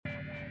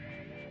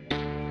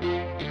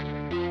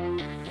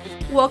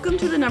Welcome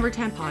to the Number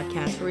 10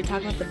 podcast, where we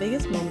talk about the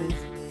biggest moments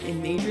in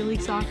Major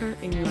League Soccer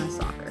and U.S.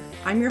 Soccer.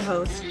 I'm your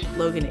host,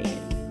 Logan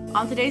Agin.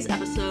 On today's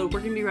episode, we're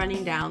going to be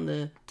running down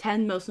the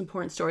 10 most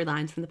important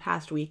storylines from the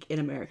past week in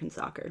American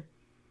soccer.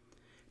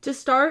 To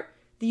start,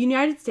 the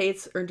United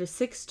States earned a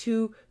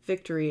 6-2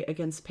 victory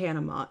against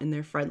Panama in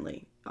their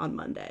friendly on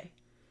Monday.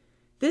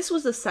 This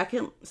was the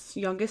second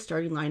youngest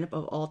starting lineup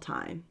of all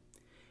time.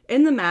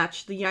 In the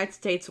match, the United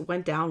States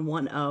went down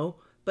 1-0,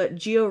 but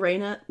Gio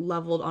Reyna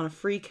leveled on a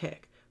free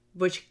kick,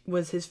 which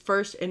was his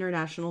first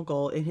international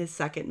goal in his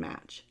second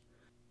match.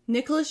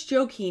 Nicholas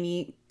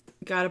Gioacchini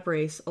got a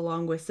brace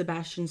along with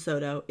Sebastian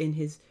Soto in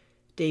his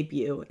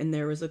debut, and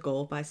there was a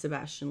goal by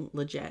Sebastian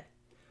Lletget.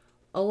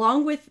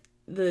 Along with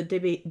the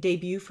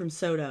debut from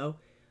Soto,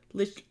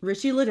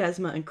 Richie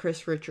Ledesma and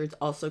Chris Richards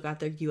also got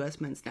their U.S.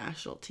 men's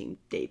national team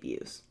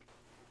debuts.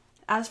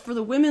 As for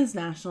the women's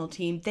national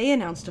team, they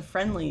announced a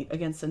friendly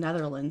against the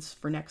Netherlands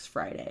for next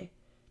Friday.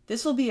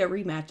 This will be a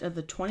rematch of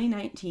the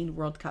 2019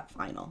 World Cup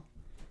final.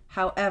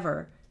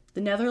 However,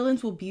 the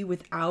Netherlands will be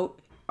without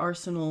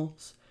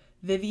Arsenal's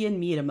Vivianne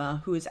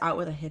Miedema, who is out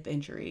with a hip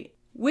injury.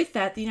 With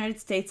that, the United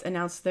States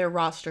announced their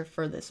roster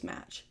for this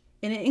match,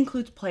 and it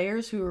includes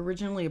players who were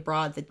originally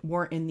abroad that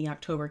weren't in the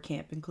October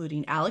camp,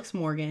 including Alex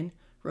Morgan,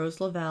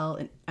 Rose Lavelle,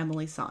 and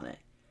Emily Sonnet.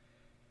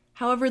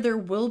 However, there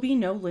will be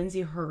no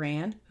Lindsay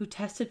Horan, who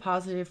tested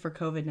positive for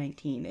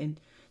COVID-19, and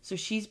so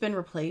she's been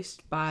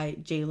replaced by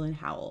Jalen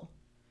Howell.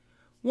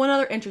 One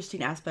other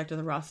interesting aspect of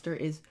the roster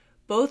is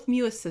both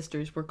Mewis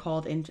sisters were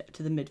called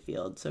into the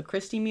midfield, so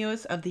Christy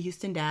Mewis of the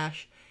Houston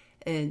Dash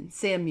and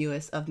Sam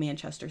Mewis of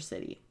Manchester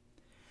City.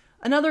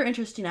 Another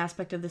interesting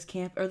aspect of this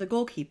camp are the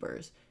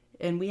goalkeepers,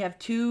 and we have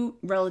two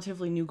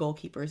relatively new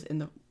goalkeepers in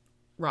the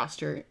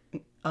roster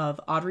of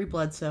Audrey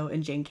Bledsoe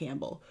and Jane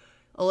Campbell.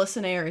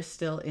 Alyssa Nair is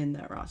still in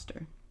that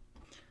roster.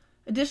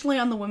 Additionally,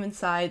 on the women's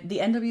side, the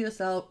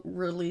NWSL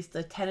released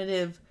a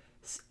tentative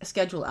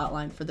schedule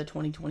outline for the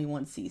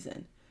 2021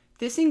 season.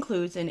 This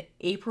includes an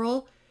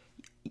April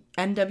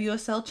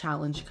NWSL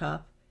Challenge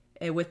Cup,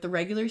 with the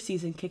regular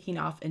season kicking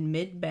off in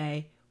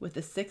mid-May, with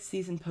the sixth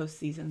season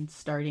postseason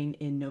starting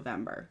in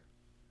November.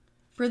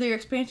 For their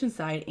expansion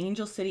side,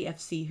 Angel City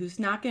FC, who's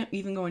not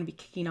even going to be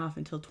kicking off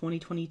until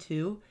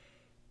 2022,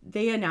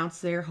 they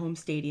announced their home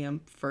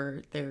stadium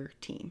for their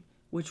team,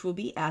 which will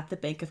be at the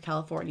Banc of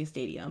California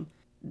Stadium.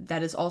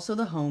 That is also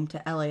the home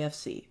to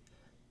LAFC.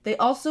 They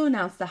also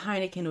announced that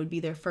Heineken would be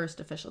their first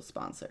official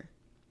sponsor.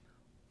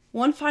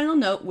 One final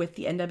note with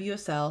the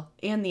NWSL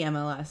and the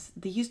MLS,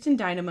 the Houston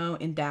Dynamo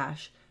and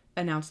Dash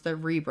announced their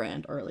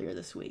rebrand earlier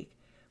this week,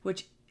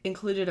 which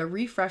included a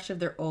refresh of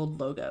their old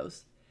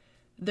logos.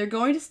 They're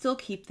going to still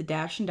keep the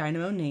Dash and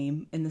Dynamo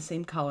name in the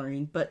same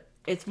coloring, but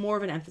it's more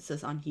of an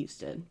emphasis on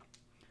Houston.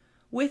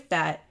 With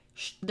that,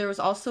 there was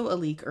also a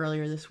leak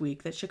earlier this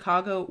week that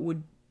Chicago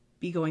would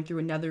be going through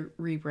another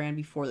rebrand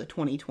before the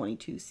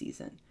 2022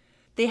 season.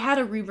 They had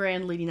a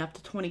rebrand leading up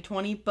to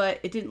 2020, but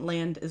it didn't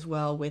land as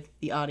well with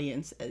the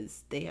audience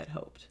as they had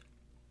hoped.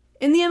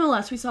 In the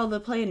MLS, we saw the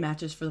play-in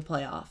matches for the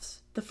playoffs.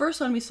 The first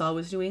one we saw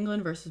was New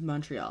England versus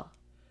Montreal.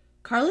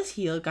 Carlos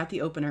Gil got the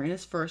opener in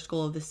his first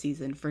goal of the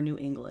season for New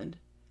England,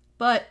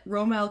 but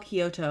Romel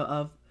Kyoto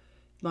of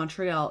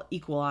Montreal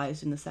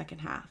equalized in the second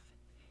half.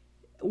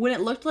 When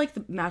it looked like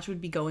the match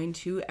would be going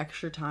to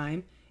extra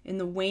time, in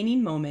the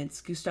waning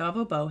moments,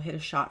 Gustavo Bo hit a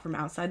shot from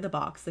outside the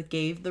box that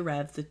gave the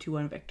Revs the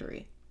 2-1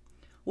 victory.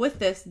 With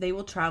this, they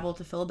will travel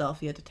to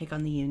Philadelphia to take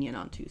on the Union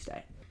on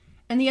Tuesday.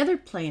 And the other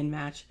play-in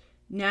match,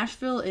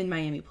 Nashville and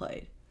Miami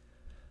played.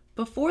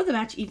 Before the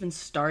match even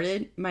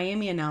started,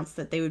 Miami announced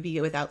that they would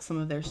be without some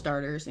of their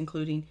starters,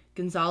 including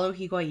Gonzalo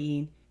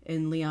Higuain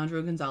and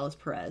Leandro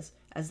Gonzalez-Perez,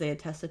 as they had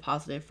tested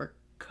positive for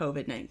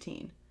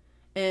COVID-19.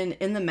 And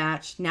in the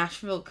match,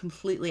 Nashville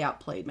completely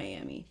outplayed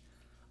Miami.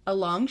 A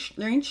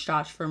long-range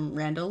shot from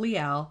Randall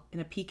Leal and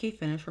a PK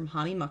finish from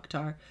Hani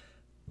Mukhtar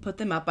put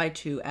them up by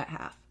 2 at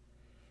half.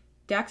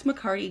 Dax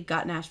McCarty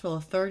got Nashville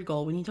a third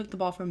goal when he took the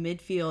ball from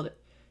midfield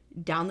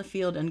down the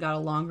field and got a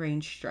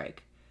long-range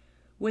strike.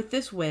 With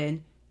this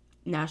win,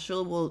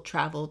 Nashville will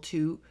travel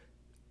to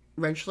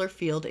Rentschler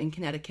Field in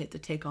Connecticut to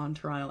take on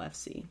Toronto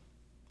FC.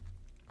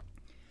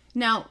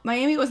 Now,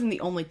 Miami wasn't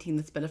the only team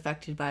that's been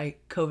affected by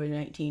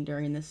COVID-19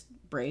 during this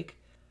break.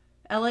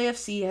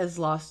 LAFC has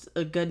lost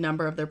a good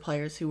number of their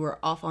players who were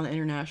off on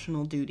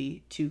international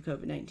duty to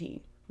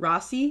COVID-19.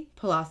 Rossi,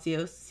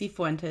 Palacios,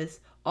 Cifuentes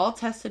all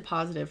tested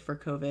positive for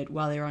COVID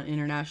while they were on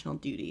international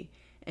duty.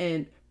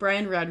 And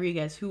Brian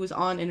Rodriguez, who was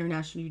on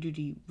international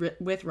duty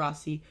with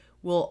Rossi,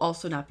 will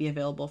also not be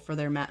available for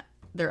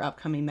their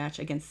upcoming match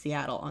against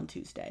Seattle on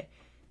Tuesday.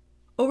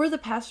 Over the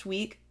past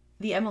week,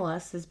 the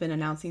MLS has been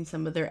announcing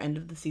some of their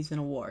end-of-the-season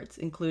awards,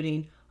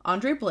 including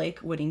Andre Blake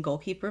winning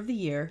Goalkeeper of the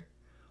Year,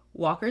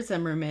 Walker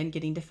Zimmerman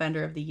getting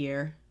Defender of the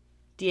Year,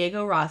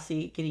 Diego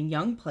Rossi getting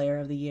Young Player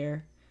of the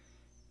Year,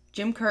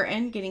 Jim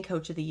Curtin getting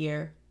Coach of the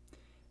Year.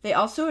 They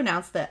also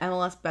announced the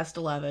MLS Best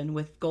 11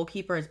 with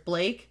goalkeepers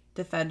Blake,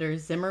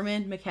 defenders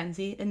Zimmerman,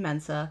 McKenzie, and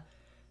Mensah,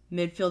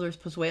 midfielders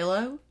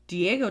Pozuelo,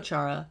 Diego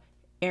Chara,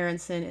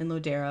 Aronson, and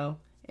Lodero,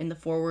 in the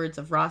forwards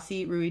of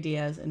Rossi,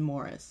 Ruidiaz, and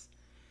Morris.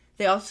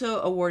 They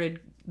also awarded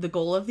the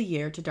goal of the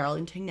year to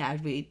Darlington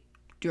Nagbe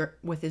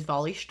with his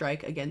volley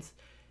strike against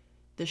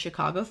the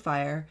Chicago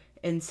Fire,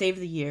 and save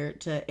the year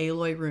to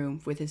Aloy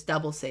Room with his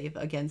double save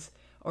against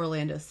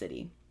Orlando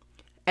City.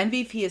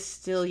 MVP is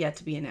still yet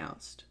to be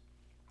announced.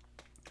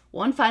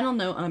 One final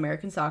note on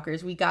American soccer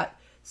is we got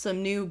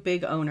some new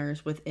big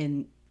owners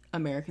within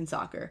American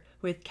soccer,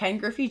 with Ken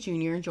Griffey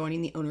Jr.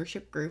 joining the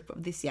ownership group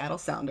of the Seattle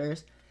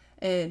Sounders,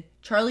 and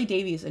Charlie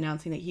Davies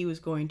announcing that he was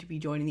going to be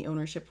joining the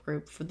ownership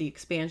group for the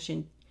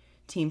expansion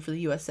team for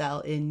the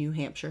USL in New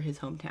Hampshire, his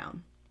hometown.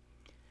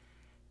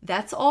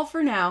 That's all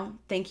for now.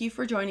 Thank you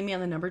for joining me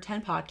on the Number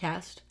 10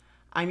 podcast.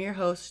 I'm your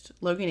host,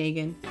 Logan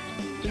Agin.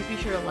 Please be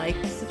sure to like,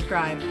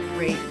 subscribe,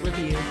 rate,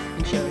 review,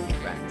 and share with your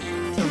friends.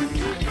 Until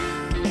next time.